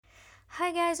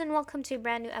Hi, guys, and welcome to a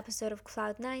brand new episode of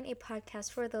Cloud9, a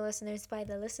podcast for the listeners by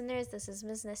the listeners. This is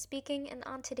Mizna speaking, and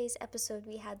on today's episode,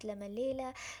 we had Lama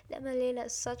Leila. Lama Leila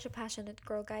is such a passionate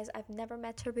girl, guys. I've never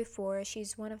met her before.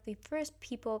 She's one of the first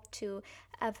people to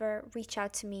ever reach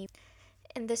out to me.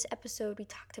 In this episode, we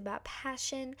talked about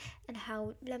passion and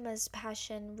how Lema's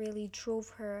passion really drove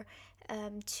her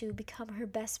to become her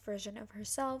best version of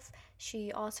herself.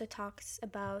 She also talks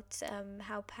about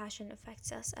how passion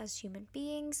affects us as human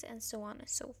beings and so on and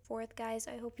so forth. Guys,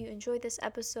 I hope you enjoyed this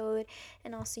episode,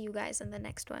 and I'll see you guys in the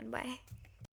next one. Bye.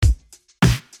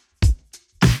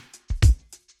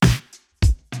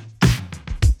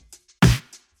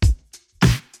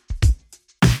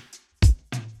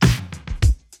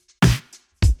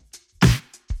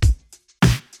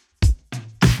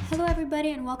 Hello,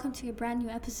 everybody, and welcome to a brand new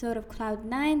episode of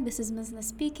Cloud9. This is Mizna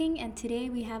speaking, and today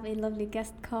we have a lovely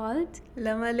guest called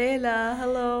Lama Leila.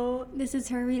 Hello. This is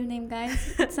her real name,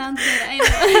 guys. It sounds good, I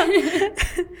know.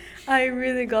 I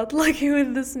really got lucky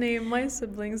with this name. My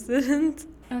siblings didn't.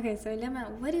 Okay, so Lama,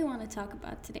 what do you want to talk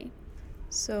about today?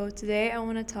 So today I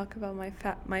want to talk about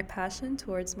my passion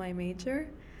towards my major.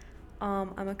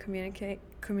 I'm a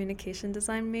communication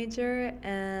design major,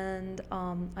 and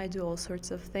I do all sorts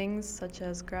of things such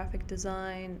as graphic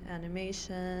design,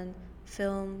 animation,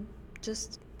 film,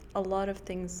 just a lot of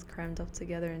things crammed up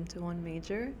together into one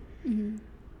major.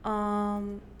 I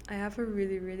have a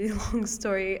really, really long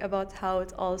story about how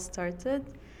it all started.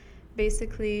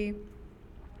 Basically,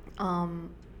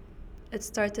 it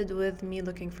started with me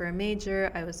looking for a major.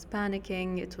 I was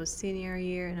panicking. It was senior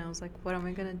year, and I was like, what am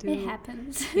I going to do? It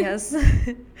happens. Yes.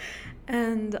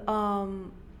 And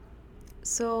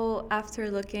so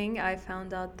after looking, I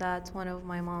found out that one of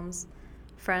my mom's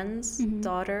friends'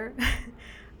 daughter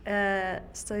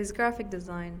studies graphic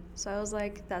design. So I was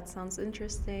like, that sounds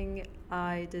interesting.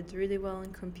 I did really well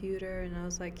in computer, and I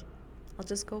was like, I'll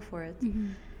just go for it.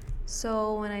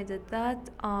 So when I did that,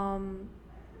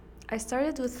 I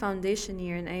started with foundation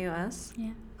year in AUS.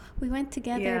 Yeah. We went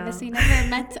together, Yeah. but we never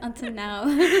met until now.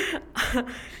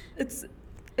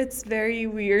 It's very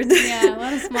weird. Yeah,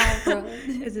 what a small world.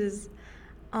 It is.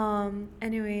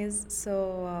 Anyways,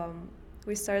 so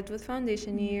we started with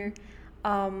foundation year.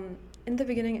 In the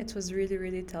beginning, it was really,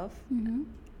 really tough.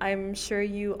 I'm sure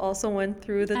you also went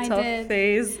through the I tough did.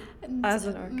 phase as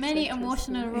an architecture Many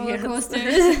emotional student. roller Yes.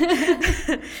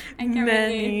 coasters. I can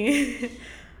relate. Many.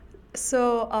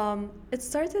 So it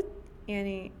started,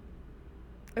 yani,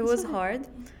 it was hard,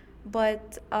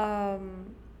 but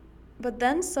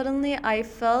then suddenly I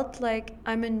felt like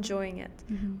I'm enjoying it.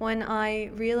 When I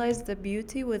realized the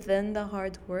beauty within the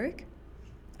hard work,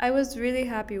 I was really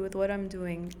happy with what I'm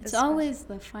doing. It's always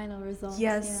the final result.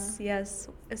 Yes, yes.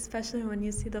 Especially when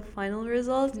you see the final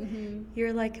result,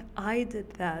 you're like, I did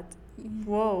that.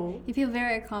 Whoa. You feel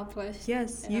very accomplished.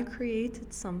 Yes, Yeah. you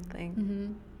created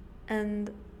something.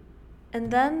 And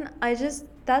then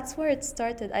that's where it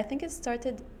started. I think it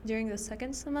started during the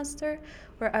second semester,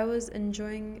 where I was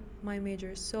enjoying my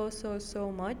major so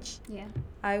much. Yeah.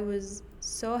 I was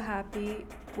so happy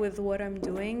with what I'm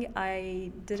doing.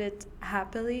 I did it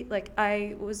happily. Like,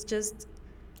 I was just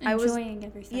Enjoying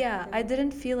every second. yeah, of I it.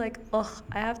 didn't feel like, ugh,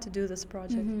 I have to do this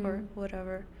project or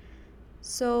whatever.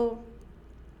 So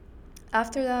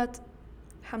after that,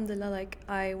 alhamdulillah, like,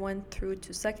 I went through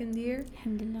to second year.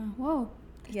 Alhamdulillah. Whoa.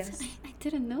 Yes. I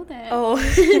didn't know that. Oh,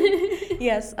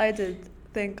 yes, I did.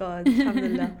 Thank God.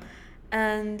 Alhamdulillah.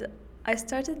 And I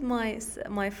started my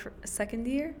second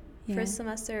year, Yeah. first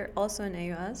semester, also in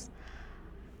AUS.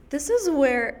 This is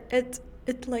where it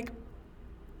like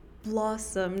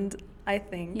blossomed, I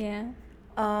think. Yeah.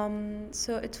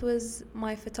 So it was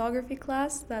my photography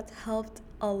class that helped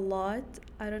a lot.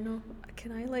 I don't know.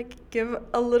 Can I like give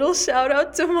a little shout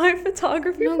out to my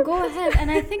photography? No, go ahead. And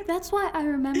I think that's why I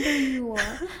remember you.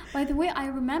 By the way, I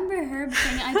remember her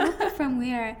saying, I don't know from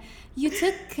where. You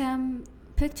took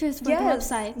pictures for the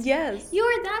website. Yes. You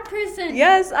were that person.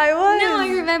 Yes, I was. Now I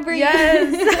remember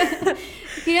Yes. you.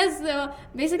 Yes, so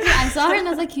basically I saw her and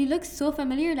I was like, you look so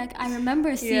familiar. Like, I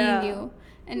remember seeing you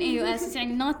in AUS.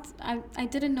 And I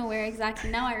didn't know where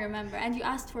exactly. Now I remember. And you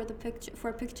asked for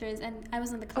pictures, and I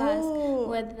was in the class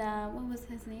with what was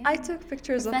his name? I took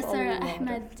pictures Professor of a lot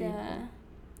Ahmed. of people.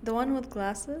 The one with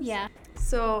glasses? Yeah.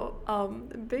 So,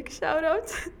 big shout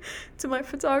out to my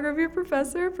photography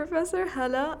professor, Professor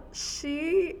Hala.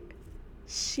 She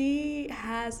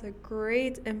has a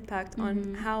great impact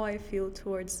on how I feel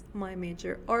towards my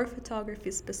major, or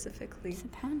photography specifically.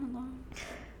 SubhanAllah.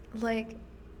 Like,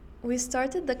 we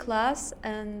started the class,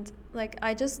 and like,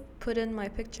 I just put in my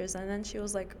pictures, and then she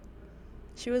was like,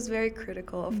 she was very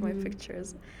critical of my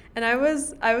pictures. And I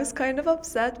was kind of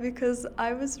upset because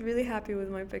I was really happy with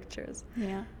my pictures.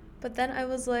 Yeah. But then I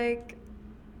was like,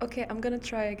 okay, I'm gonna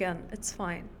try again. It's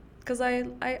fine. Because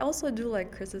I also do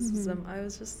like criticism. I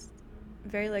was just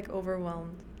very like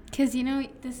overwhelmed. Because, you know,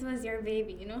 this was your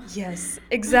baby, you know? Yes,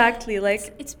 exactly.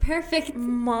 Like, It's perfect.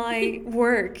 my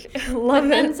work. Love But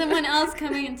then it. someone else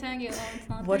coming and telling you, oh, it's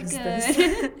not What that is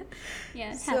good. this?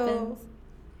 Yeah, it So,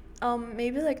 happens.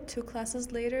 maybe like 2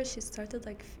 classes later, she started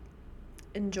like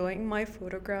enjoying my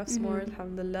photographs more,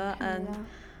 alhamdulillah.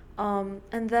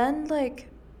 And then like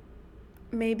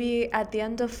maybe at the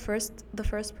end of the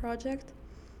first project,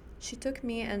 she took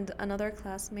me and another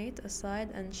classmate aside,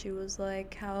 and she was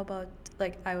like, how about,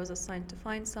 like, I was assigned to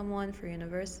find someone for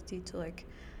university to like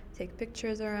take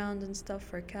pictures around and stuff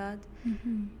for CAD.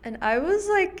 And I was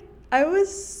like, I was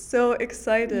so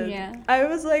excited. Yeah. I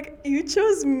was like, you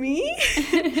chose me?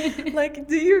 Like,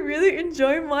 do you really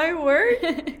enjoy my work?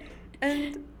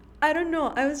 And I don't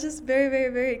know, I was just very,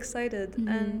 very, very excited.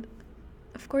 And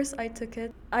of course I took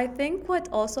it. I think what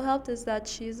also helped is that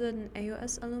she's an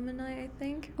AUS alumni, I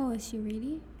think. Oh, is she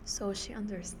really? So she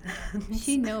understands.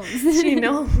 She knows. She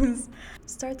knows.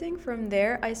 Starting from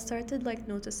there, I started like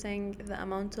noticing the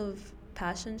amount of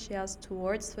passion she has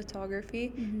towards photography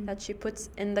that she puts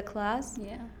in the class.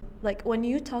 Yeah. Like when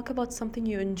you talk about something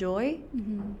you enjoy,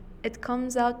 it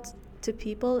comes out to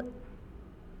people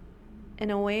in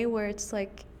a way where it's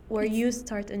like where you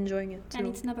start enjoying it too. And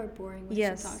it's never boring when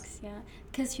Yes. she talks, yeah.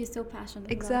 Because she's so passionate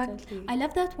Exactly. about it. I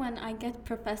love that when I get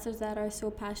professors that are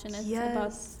so passionate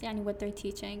about yani, what they're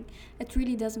teaching. It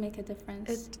really does make a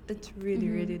difference. It really,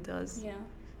 really does. Yeah.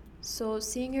 So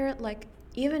seeing her, like,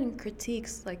 even in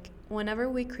critiques, like, whenever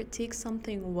we critique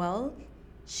something well,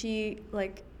 she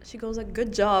goes like,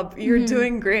 good job, you're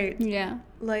doing great. Yeah.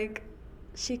 Like,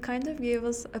 she kind of gave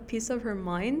us a piece of her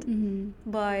mind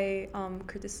by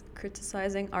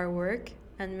criticizing our work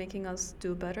and making us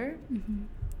do better.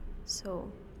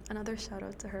 So another shout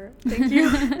out to her. Thank you.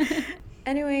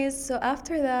 Anyways, so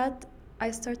after that,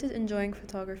 I started enjoying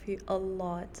photography a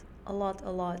lot.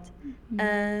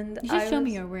 And You should show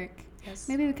me your work. Yes.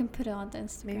 Maybe we can put it on the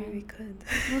Instagram. Maybe we could.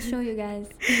 We'll show you guys.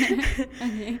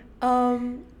 Okay.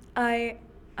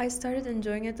 I started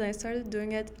enjoying it, and I started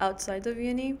doing it outside of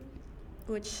uni,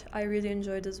 which I really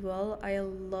enjoyed as well. I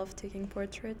love taking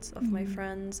portraits of my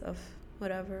friends, of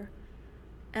whatever.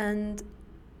 And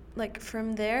like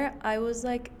from there, I was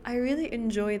like, I really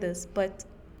enjoy this, but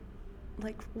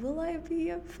like, will I be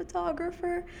a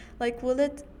photographer? Like, will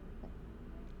it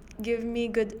give me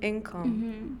good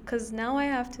income? Because now I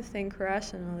have to think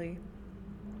rationally.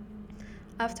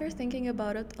 After thinking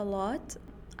about it a lot,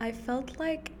 I felt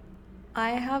like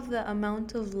I have the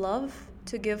amount of love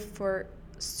to give for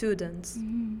students.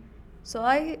 So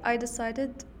I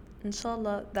decided,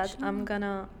 inshallah, that I'm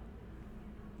gonna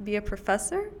be a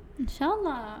professor.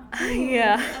 Inshallah.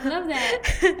 Yeah. I love that.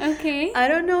 Okay. I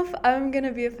don't know if I'm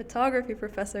gonna be a photography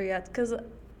professor yet, because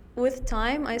with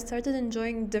time I started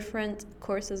enjoying different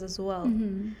courses as well.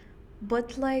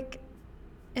 But like,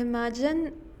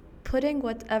 imagine putting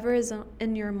whatever is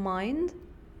in your mind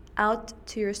out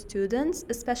to your students,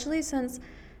 especially since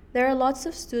there are lots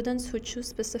of students who choose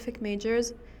specific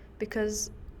majors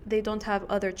because they don't have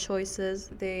other choices.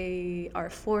 They are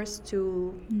forced to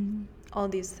all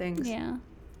these things. Yeah.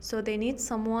 So they need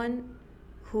someone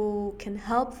who can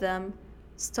help them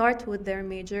start with their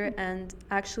major and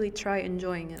actually try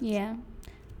enjoying it. Yeah.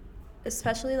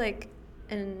 Especially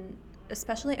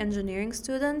engineering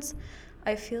students,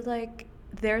 I feel like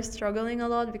they're struggling a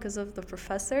lot because of the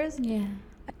professors. Yeah.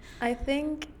 I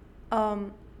think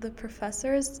the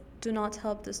professors do not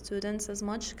help the students as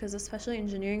much, because especially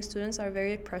engineering students are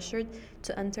very pressured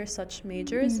to enter such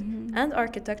majors, and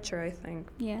architecture, I think.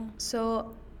 Yeah.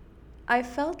 So I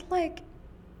felt like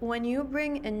when you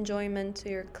bring enjoyment to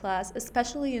your class,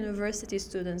 especially university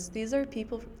students, these are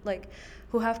people like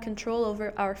who have control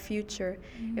over our future.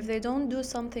 If they don't do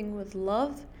something with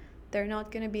love, they're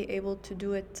not going to be able to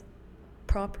do it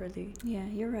properly. Yeah,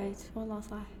 you're right. Wallah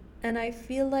sah. And I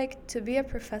feel like to be a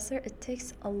professor, it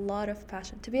takes a lot of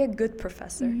passion. To be a good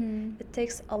professor, it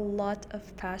takes a lot of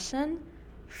passion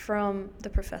from the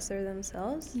professor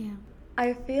themselves. Yeah.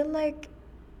 I feel like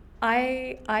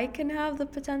I can have the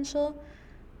potential.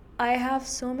 I have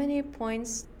so many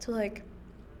points to like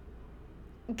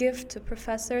give to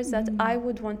professors that I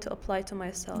would want to apply to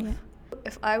myself. Yeah.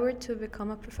 If I were to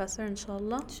become a professor,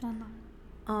 inshallah,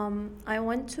 I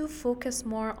want to focus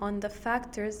more on the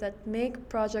factors that make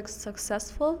projects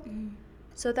successful,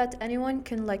 so that anyone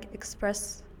can like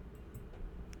express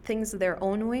things their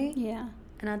own way, Yeah.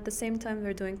 and at the same time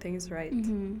they're doing things right.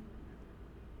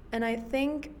 And I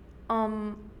think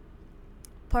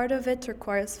part of it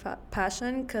requires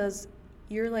passion, because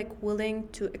you're like willing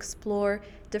to explore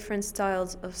different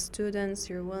styles of students.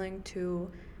 You're willing to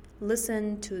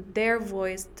listen to their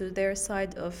voice, to their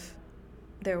side of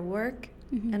their work.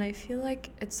 And I feel like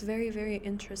it's very, very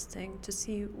interesting to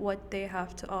see what they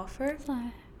have to offer,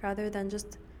 rather than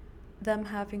just them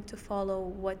having to follow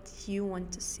what you want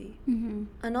to see.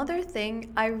 Another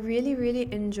thing I really,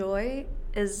 really enjoy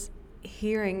is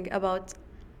hearing about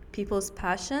people's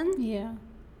passion. Yeah.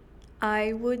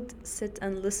 I would sit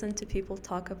and listen to people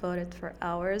talk about it for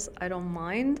hours. I don't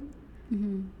mind.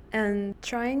 And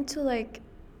trying to like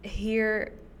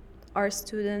hear our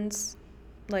students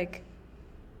like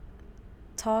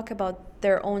talk about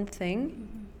their own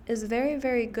thing is very,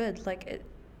 very good. Like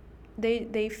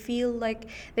they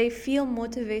feel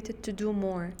motivated to do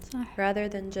more, rather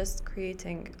than just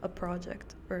creating a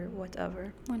project or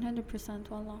whatever. 100%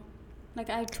 wallah. Like,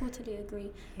 I totally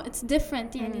agree. It's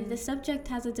different. The subject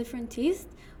has a different taste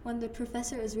when the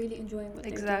professor is really enjoying what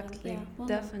they're doing. Yeah,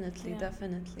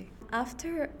 Definitely.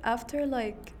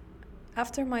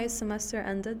 After my semester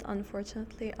ended,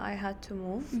 unfortunately, I had to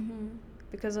move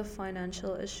because of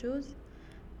financial issues,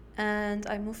 and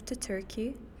I moved to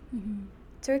Turkey.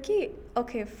 Turkey,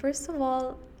 okay, first of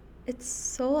all, it's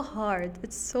so hard.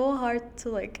 It's so hard to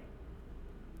like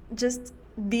just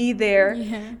be there,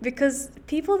 because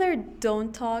people there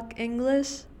don't talk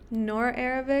English nor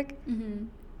Arabic. And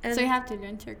so you have to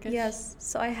learn Turkish. Yes,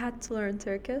 so I had to learn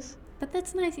Turkish. But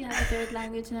that's nice, you have a third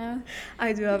language now.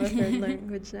 I do have a third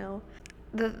language now.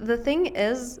 The thing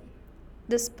is,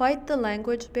 despite the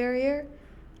language barrier,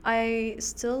 I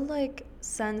still like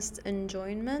sensed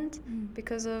enjoyment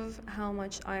because of how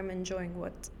much I'm enjoying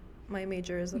what my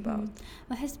major is about.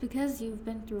 Well, it's because you've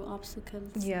been through obstacles.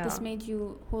 Yeah. This made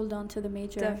you hold on to the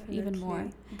major even more.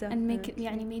 And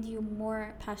made you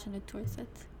more passionate towards it.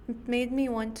 It made me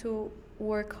want to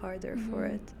work harder for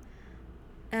it.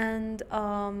 And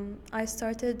I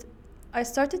started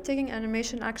taking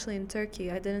animation actually in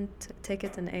Turkey. I didn't take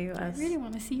it in AUS. I really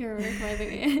want to see your work, by the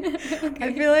way. Okay.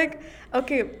 I feel like,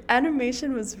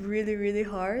 animation was really, really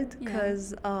hard,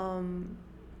 because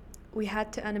we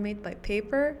had to animate by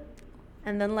paper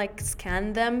and then like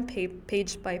scan them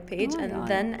page by page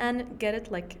then get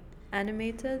it like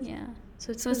animated. Yeah.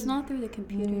 So it's not through the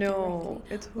computer No,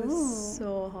 directly. It was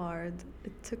so hard.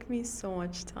 It took me so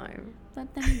much time.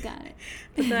 But then you got it.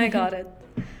 But then I got it.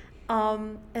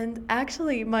 And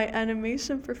actually, my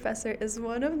animation professor is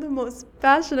one of the most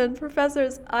passionate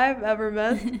professors I've ever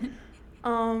met.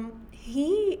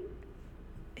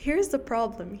 Here's the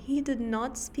problem. He did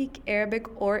not speak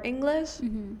Arabic or English.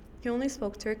 He only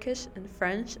spoke Turkish and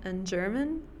French and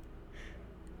German.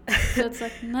 So it's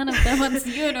like none of them was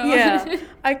Yeah,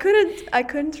 I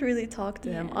couldn't really talk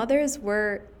to him. Others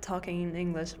were talking in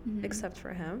English except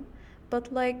for him.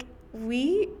 But like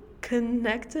we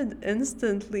connected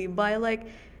instantly by like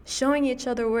showing each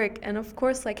other work, and of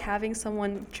course like having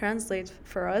someone translate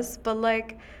for us. But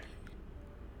like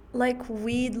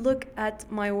we'd look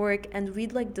at my work and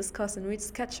we'd like discuss and we'd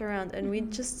sketch around and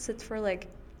we'd just sit for like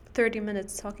 30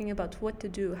 minutes talking about what to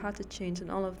do, how to change, and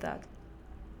all of that.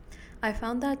 I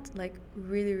found that like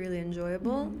really, really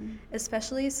enjoyable,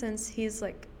 especially since he's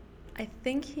like, I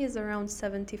think he's around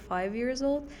 75 years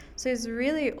old, so he's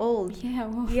really old. Yeah.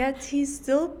 Well. Yet he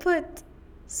still put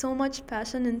so much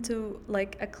passion into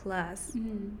like a class.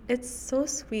 It's so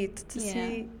sweet to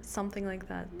see something like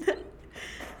that.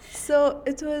 So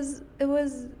it was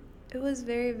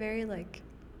very, very like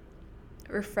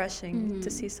refreshing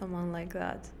to see someone like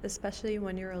that, especially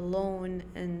when you're alone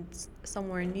and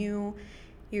somewhere new.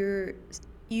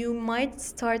 You might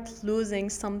start losing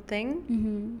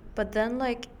something, but then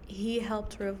like he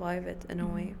helped revive it in a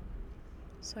way.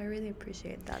 So I really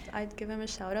appreciate that. I'd give him a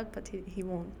shout out, but he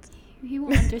won't. He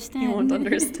won't understand. He won't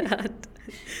understand.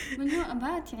 But no,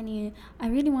 I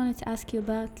really wanted to ask you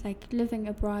about like living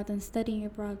abroad and studying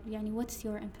abroad. What's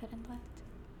your input on that?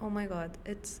 Oh my God,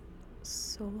 it's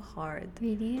so hard.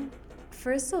 Really?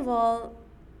 First of all,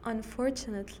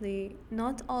 unfortunately,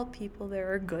 not all people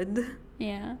there are good.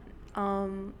 Yeah.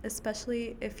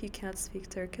 Especially if you can't speak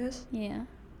Turkish. Yeah.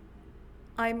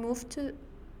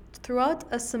 Throughout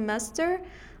a semester,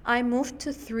 I moved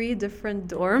to 3 different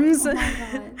dorms. Oh my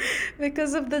God.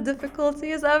 Because of the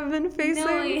difficulties I've been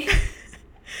facing. No.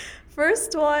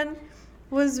 First one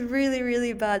was really,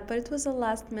 really bad, but it was a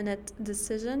last-minute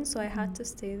decision, so I had to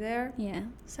stay there. Yeah.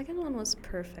 Second one was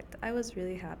perfect. I was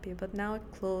really happy, but now it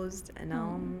closed, and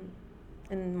now I'm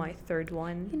in my third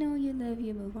one. You live,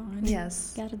 you move on.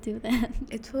 Yes. Gotta do that.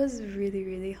 It was really,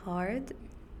 really hard,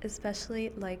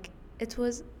 especially like it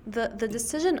was the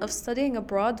decision of studying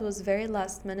abroad was very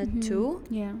last minute too.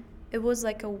 Yeah. It was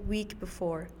like a week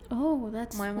before. Oh,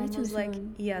 that's My way mom too was like,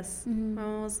 soon. yes. Mhm. My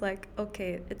mom was like,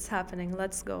 okay, it's happening,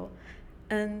 let's go.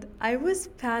 And I was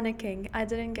panicking. I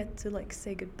didn't get to like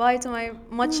say goodbye to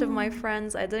much of my friends.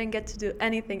 I didn't get to do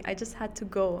anything. I just had to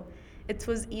go. It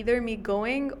was either me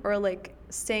going or like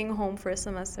staying home for a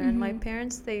semester. And my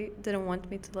parents, they didn't want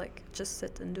me to like just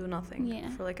sit and do nothing Yeah.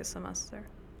 for like a semester.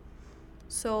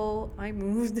 So I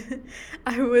moved.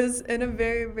 I was in a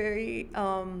very, very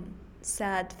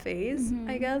sad phase,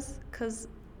 I guess, because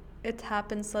it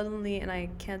happened suddenly and I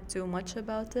can't do much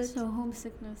about it. So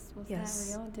homesickness was Yes,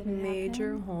 that real? Did it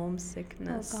major happen?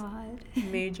 homesickness. Oh God.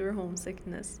 Major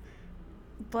homesickness.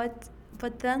 But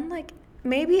then like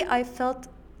maybe I felt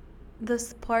the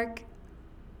spark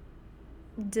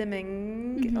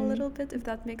dimming a little bit, if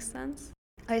that makes sense.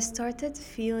 I started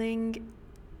feeling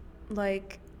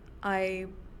like I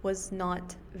was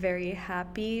not very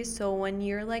happy. So when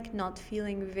you're like not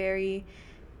feeling very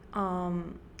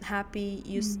happy,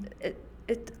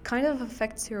 it kind of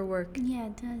affects your work. Yeah,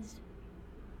 it does.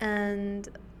 And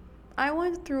I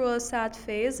went through a sad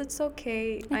phase. It's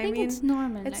okay. I think mean, it's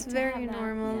normal. it's like, to very have that,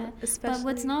 normal, yeah. especially. But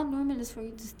what's not normal is for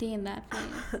you to stay in that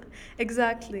phase.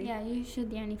 Exactly. Yeah, you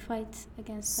should fight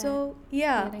against that. So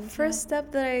yeah, feeling, first yeah. step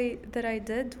that I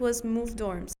did was move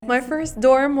dorms. My first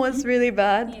dorm was really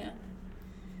bad. Yeah.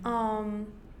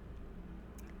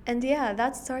 And yeah,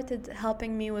 that started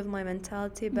helping me with my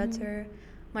mentality better.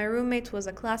 My roommate was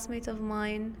a classmate of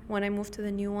mine when I moved to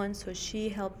the new one, so she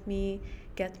helped me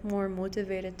get more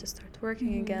motivated to start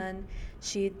working again.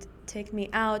 She'd take me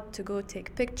out to go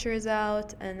take pictures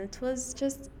out, and it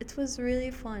was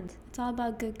really fun. It's all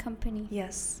about good company.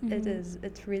 Yes, it is.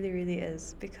 It really, really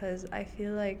is. Because I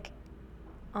feel like,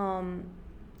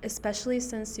 especially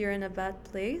since you're in a bad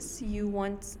place, you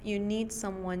need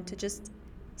someone to just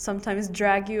sometimes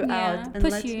drag you out and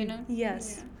push let you, you know?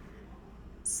 Yes. Yeah.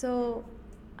 So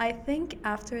I think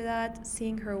after that,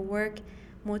 seeing her work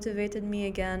motivated me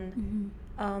again,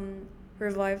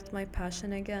 revived my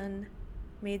passion again,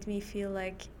 made me feel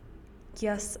like,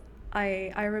 yes,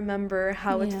 I remember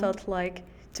how it felt like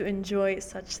to enjoy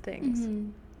such things.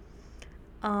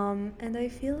 And I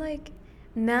feel like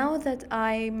now that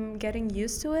I'm getting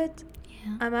used to it,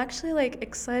 I'm actually like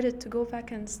excited to go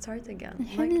back and start again.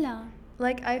 Alhamdulillah.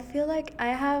 Like I feel like I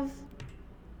have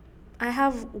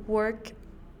work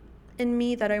in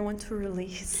me that I want to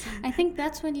release. I think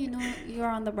that's when you know you're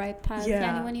on the right path. Yeah.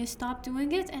 Yani when you stop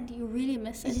doing it and you really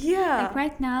miss it. Yeah. Like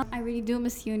right now, I really do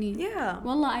miss uni. Yeah.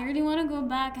 Wallah, I really want to go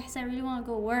back. I really want to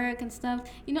go work and stuff.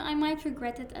 You know, I might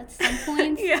regret it at some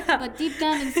point. Yeah. But deep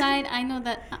down inside, I know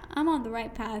that I'm on the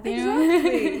right path. You know?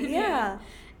 Exactly. Yeah.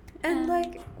 And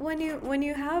like when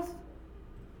you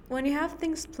have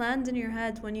things planned in your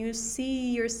head, when you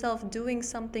see yourself doing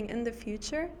something in the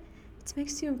future, it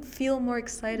makes you feel more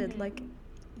excited. Like,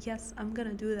 yes, I'm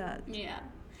gonna do that. Yeah.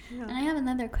 And I have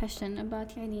another question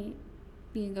about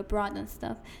being abroad and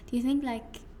stuff. Do you think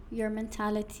like your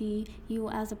mentality, you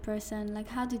as a person, like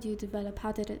how did you develop?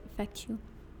 How did it affect you?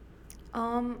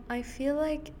 I feel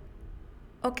like,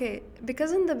 okay,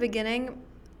 because in the beginning,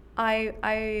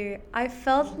 I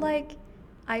felt like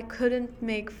I couldn't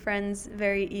make friends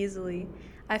very easily.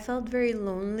 I felt very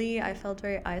lonely. I felt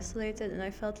very isolated, and I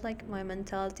felt like my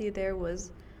mentality there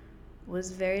was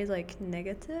very like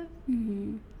negative,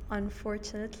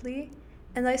 unfortunately.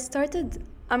 And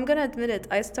I'm gonna admit it,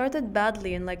 I started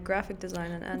badly in like graphic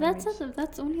design and animation.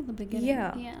 That's only the beginning.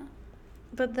 Yeah.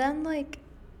 But then like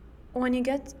when you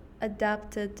get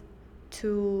adapted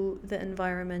to the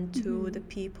environment, to the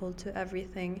people, to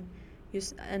everything,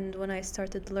 and when I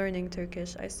started learning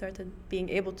Turkish, I started being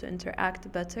able to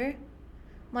interact better.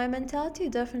 My mentality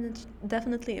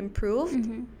definitely improved.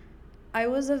 I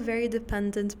was a very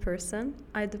dependent person.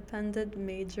 I depended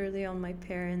majorly on my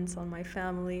parents, on my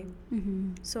family.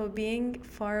 So being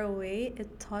far away,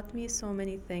 it taught me so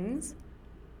many things.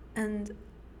 And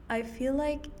I feel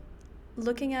like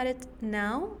looking at it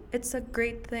now, it's a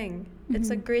great thing.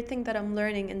 It's a great thing that I'm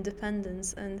learning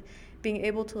independence and being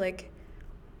able to like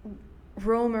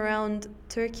roam around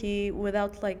Turkey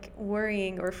without like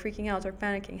worrying or freaking out or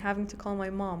panicking, having to call my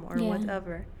mom or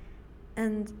whatever.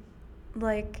 And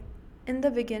like in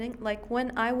the beginning, like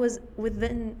when I was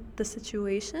within the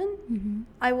situation,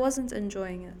 I wasn't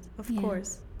enjoying it, of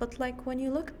course. But like when you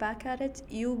look back at it,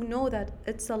 you know that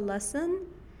it's a lesson,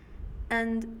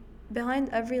 and behind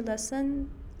every lesson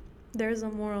there's a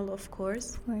moral, of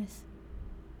course. Of course.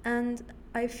 And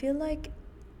I feel like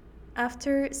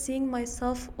after seeing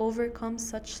myself overcome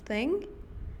such thing,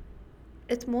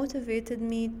 it motivated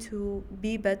me to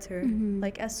be better. Mhm.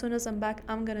 Like as soon as I'm back,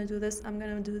 I'm gonna do this, I'm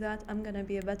gonna do that, I'm gonna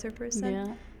be a better person.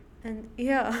 Yeah. And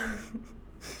yeah.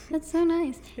 That's so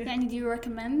nice. And do you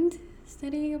recommend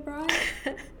studying abroad?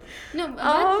 No,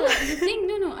 but the thing,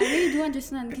 no, I really do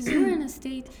understand, because you were in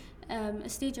a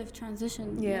stage of transition.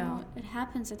 Yeah. You know, it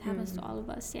happens to all of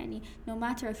us. Yani, no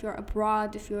matter if you're abroad,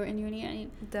 if you're in uni,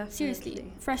 Definitely.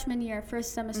 seriously, freshman year, first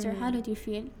semester, how did you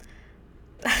feel?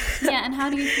 Yeah, and how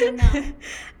do you feel now?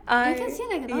 You can see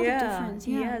like a lot of difference.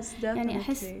 Yeah. Yes,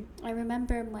 definitely. I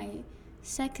remember my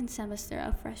second semester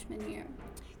of freshman year,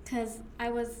 because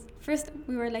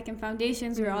we were like in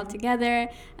foundations, we were all together,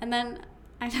 and then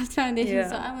I left foundations,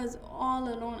 so I was all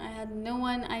alone. I had no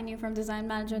one I knew from design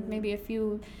management, maybe a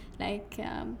few like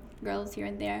girls here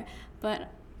and there, but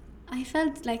I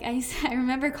felt like I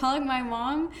remember calling my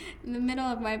mom in the middle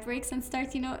of my breaks and start,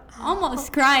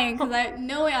 almost crying, because I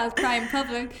no way I was crying in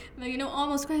public, but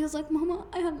almost crying. I was like, Mama,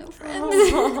 I have no friends.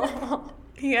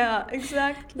 Yeah,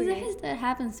 exactly. Because I guess that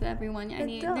happens to everyone.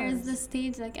 There's this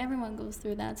stage, like everyone goes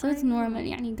through that, so it's normal.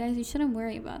 Guys, you shouldn't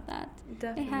worry about that.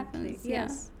 Definitely. It happens.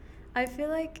 Yes. I feel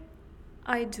like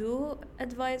I do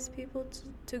advise people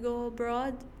to go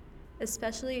abroad,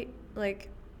 especially like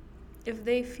if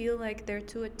they feel like they're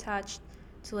too attached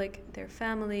to like their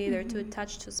family, they're too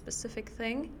attached to a specific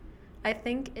thing. I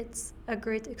think it's a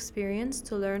great experience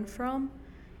to learn from.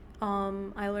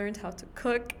 I learned how to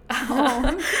cook.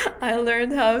 I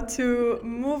learned how to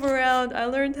move around. I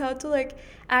learned how to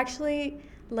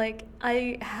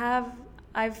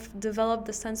I've developed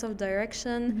a sense of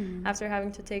direction after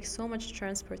having to take so much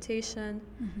transportation.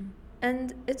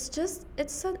 And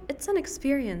it's an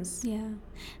experience. Yeah.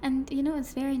 And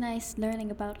it's very nice learning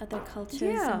about other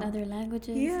cultures and other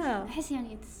languages. Yeah.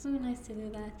 It's so nice to do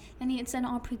that. It's an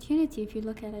opportunity if you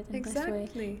look at it in this way.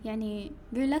 Exactly.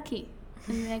 You're lucky.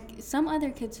 And like some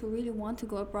other kids who really want to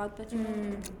go abroad, but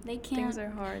they can't. Things are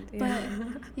hard. But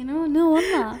no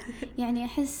والله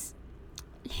أحس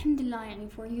الحمد لله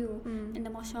for you إن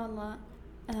ما شاء الله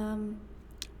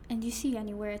and you see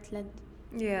where it led.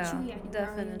 Yeah,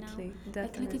 definitely.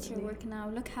 Like look at your work now,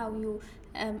 look how you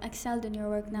excelled in your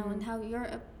work now, and how you're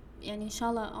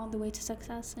inshallah on the way to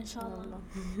success, inshallah.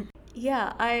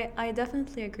 Yeah, I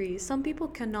definitely agree. Some people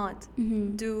cannot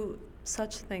do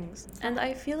such things, and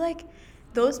I feel like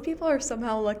those people are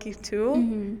somehow lucky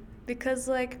too, because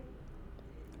like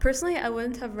personally I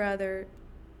wouldn't have rathered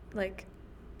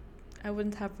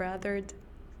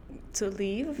to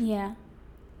leave. Yeah.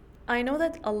 I know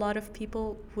that a lot of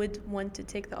people would want to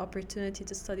take the opportunity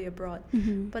to study abroad,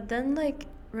 but then like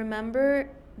remember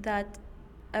that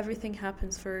everything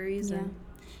happens for a reason.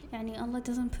 Yeah. Allah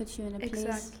doesn't put you in a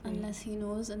place unless He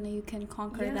knows, and then you can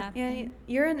conquer that. Yeah,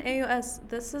 you're in AUS.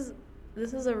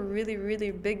 This is a really,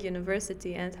 really big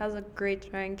university, and it has a great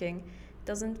ranking.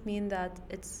 Doesn't mean that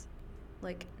it's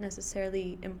like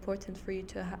necessarily important for you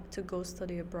to go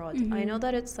study abroad. I know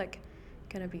that it's like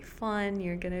gonna be fun.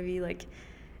 You're gonna be like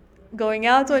going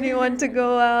out when you want to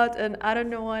go out, and I don't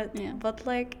know what. But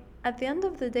like at the end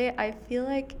of the day, I feel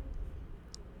like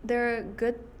there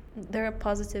are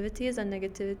positivities and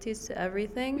negativities to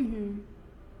everything.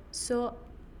 So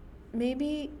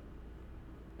maybe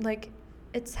like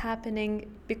it's happening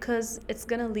because it's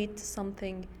gonna lead to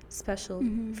something special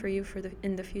for you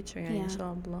in the future.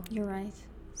 Inshallah. You're right.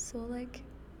 So like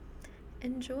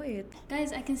enjoy it,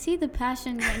 guys. I can see the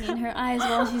passion in her eyes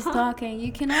while she's talking.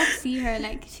 You cannot see her,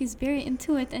 like she's very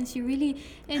into it and she really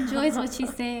enjoys what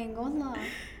she's saying. Wallah,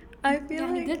 I feel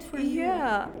like good for you.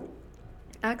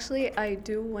 Actually, I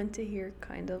do want to hear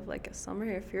kind of like a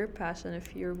summary if you're passionate,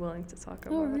 if you're willing to talk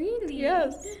about it. Really?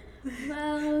 Yes.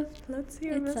 Well, let's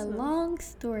hear. It's a long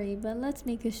story, but let's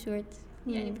make it short.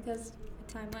 Because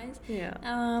time-wise.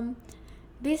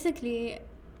 Basically,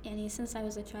 since I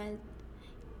was a child,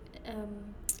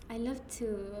 I love to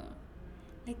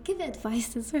like give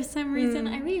advices for some reason.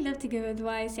 I really love to give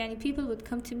advice. People would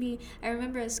come to me. I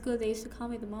remember at school they used to call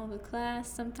me the mom of the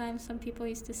class. Sometimes some people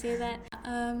used to say that.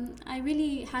 I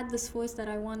really had this voice that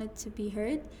I wanted to be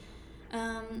heard.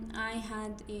 I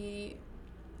had a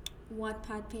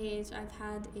Wattpad page, I've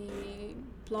had a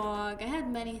blog, I had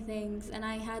many things, and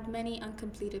I had many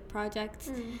uncompleted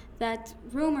projects that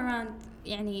roam around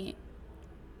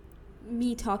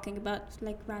me talking about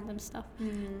like random stuff.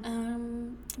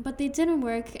 But they didn't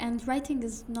work, and writing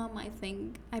is not my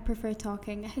thing. I prefer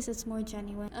talking. I guess it's more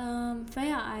genuine.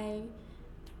 I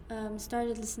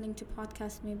started listening to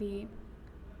podcasts maybe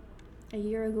a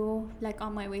year ago, like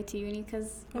on my way to uni,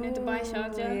 because Dubai,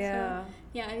 Sharjah. Yeah. So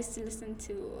yeah, I used to listen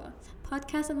to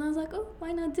podcasts, and I was like, oh,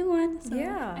 why not do one? So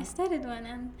Yeah. I started one,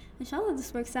 and inshallah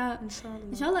this works out.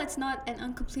 Inshallah it's not an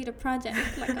uncompleted project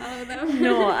like all of them.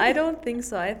 No, I don't think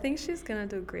so. I think she's gonna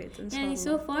do great, inshallah. يعني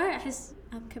so far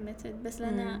I'm committed, بس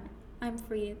لأن I'm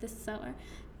free this summer.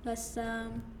 بس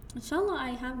inshallah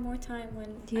I have more time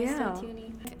when I start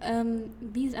uni.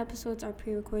 These episodes are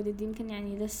pre-recorded. يمكن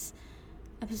يعني this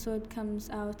episode comes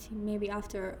out maybe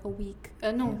after a week.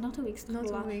 No, not a week. Not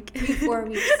a week. 3-4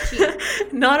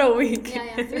 weeks. Not a week.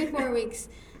 Yeah, 3-4 weeks.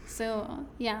 So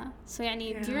yeah. So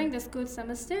يعني during the school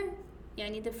semester,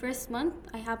 يعني the first month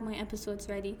I have my episodes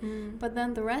ready. But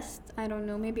then the rest, I don't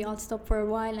know. Maybe I'll stop for a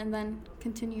while and then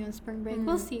continue on spring break.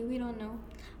 We'll see. We don't know.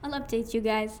 I'll update you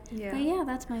guys. Yeah. But yeah,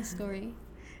 that's my story.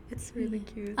 It's really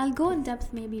cute. I'll go in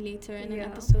depth maybe later in an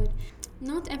episode.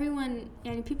 Not everyone,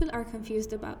 يعني people are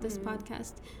confused about this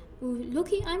podcast.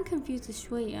 Loki, I'm confused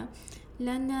شوية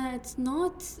لأن it's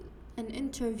not an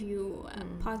interview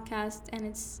podcast, and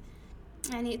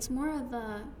it's more of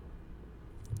a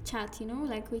chat,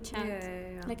 like we chat.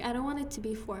 Yeah. Like I don't want it to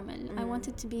be formal. I want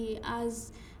it to be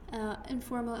as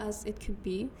informal as it could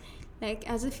be, like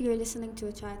as if you're listening to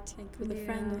a chat like with a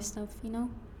friend or stuff,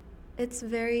 It's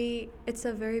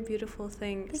a very beautiful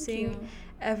thing. Thank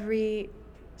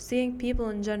Seeing people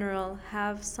in general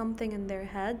have something in their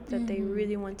head that they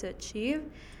really want to achieve,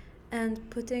 and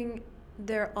putting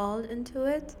their all into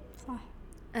it.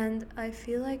 And I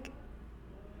feel like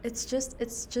it's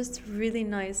just really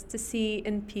nice to see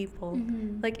in people.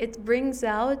 Like it brings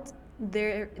out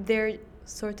their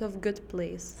sort of good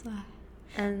place.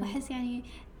 And بحس يعني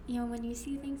when you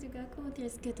see things you go, oh,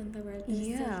 there's good in the world.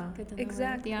 There's good in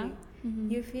exactly. The world.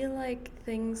 Yeah. You feel like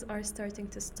things are starting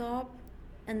to stop,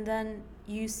 and then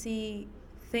you see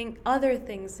other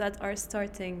things that are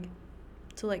starting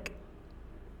to like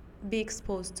be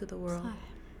exposed to the world.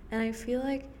 And I feel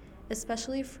like,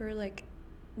 especially for like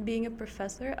being a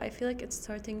professor, I feel like it's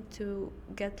starting to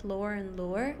get lower and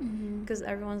lower, because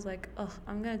everyone's like, oh,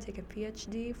 I'm gonna take a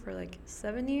PhD for like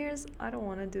 7 years. I don't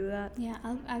want to do that. Yeah,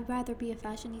 I'd rather be a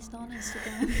fashionista on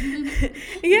Instagram.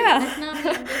 Yeah. That's not me.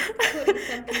 I'm just quoting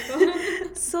some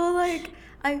people. So like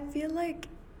I feel like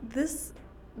this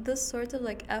sort of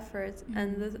like effort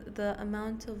and the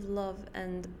amount of love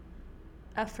and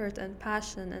effort and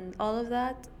passion and all of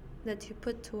that you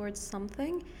put towards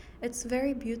something, it's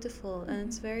very beautiful, and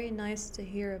it's very nice to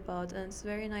hear about, and it's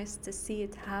very nice to see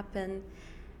it happen.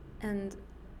 And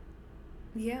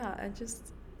yeah,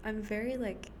 I'm very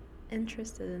like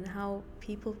interested in how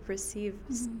people perceive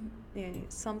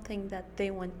something that they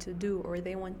want to do or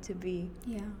they want to be.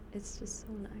 Yeah, it's just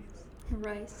so nice.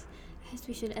 Right. I guess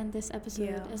we should end this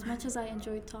episode. As much as I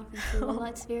enjoyed talking to you, well,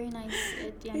 it's very nice.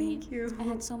 Thank you. I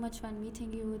had so much fun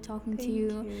meeting you, talking to you.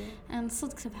 And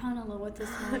صدق subhanallah, what a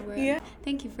small word.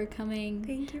 Thank you for coming.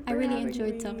 Thank you for I really having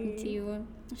enjoyed me. talking to you.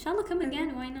 Inshallah, come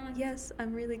again. Why not? Yes,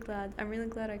 I'm really glad.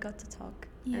 I got to talk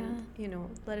and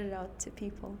let it out to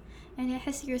people. And I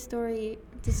guess your story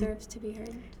deserves to be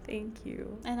heard. Thank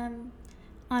you. And I'm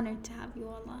honored to have you,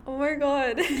 Allah. Oh my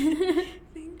God.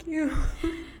 Thank you.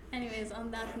 Anyways,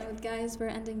 on that note, guys, we're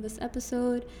ending this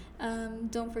episode.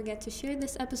 Don't forget to share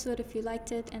this episode if you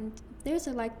liked it, and there's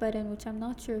a like button, which I'm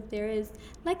not sure if there is.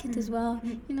 Like it as well.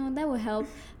 That will help.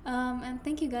 And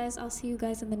thank you guys. I'll see you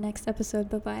guys in the next episode.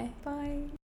 Bye-bye.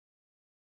 Bye.